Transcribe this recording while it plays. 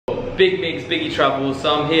Big Mix, Biggy Travels.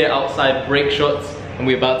 So I'm here outside Breakshots and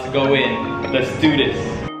we're about to go in. Let's do this.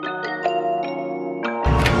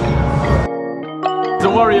 The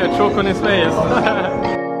warrior choke on his face.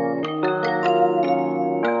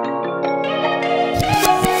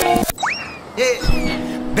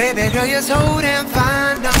 Yeah. Baby girl, you're so damn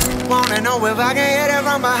fine. Don't wanna know if I can hit it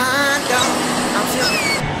from behind.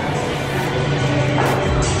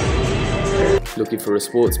 Looking for a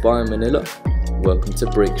sports bar in Manila? Welcome to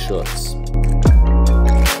Breakshots.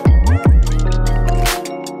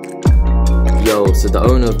 Yo, so the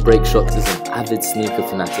owner of Breakshots is an avid sneaker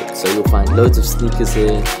fanatic, so you'll find loads of sneakers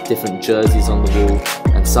here, different jerseys on the wall,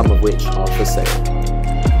 and some of which are for sale.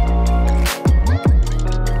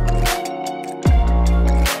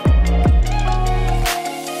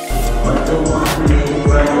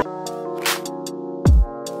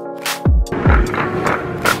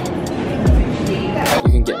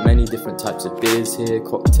 You can get many different types of beers here,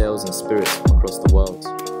 cocktails and spirits from across the world.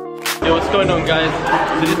 Yo, what's going on, guys?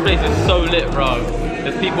 So this place is so lit, bro.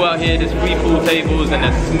 There's people out here, there's free pool tables and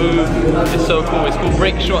they're smooth. It's so cool. It's called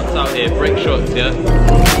Breakshots out here. Breakshots, yeah?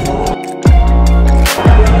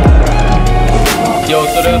 Yo,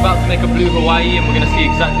 so they're about to make a blue Hawaii and we're gonna see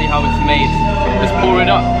exactly how it's made. Let's pour it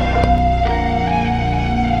up.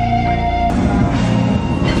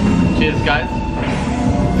 Cheers, guys.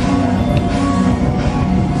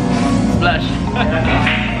 Splash.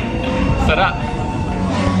 Sarap.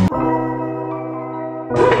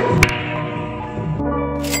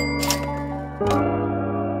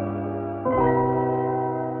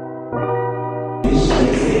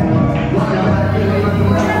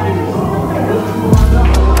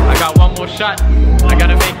 I got one more shot. I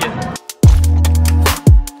gotta make it.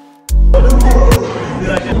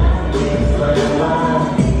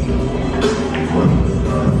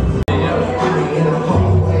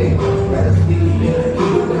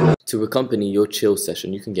 To accompany your chill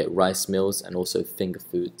session, you can get rice meals and also finger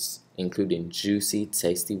foods, including juicy,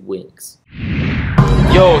 tasty wings.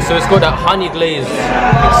 Yo, so it's got that honey glazed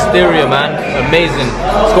exterior, man. Amazing.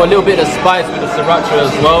 It's got a little bit of spice with the sriracha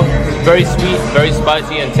as well. Very sweet, very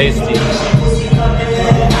spicy and tasty.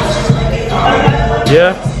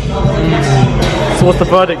 Yeah? So what's the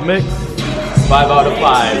verdict, Mix? 5 out of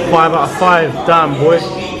 5. 5 out of 5, damn boy.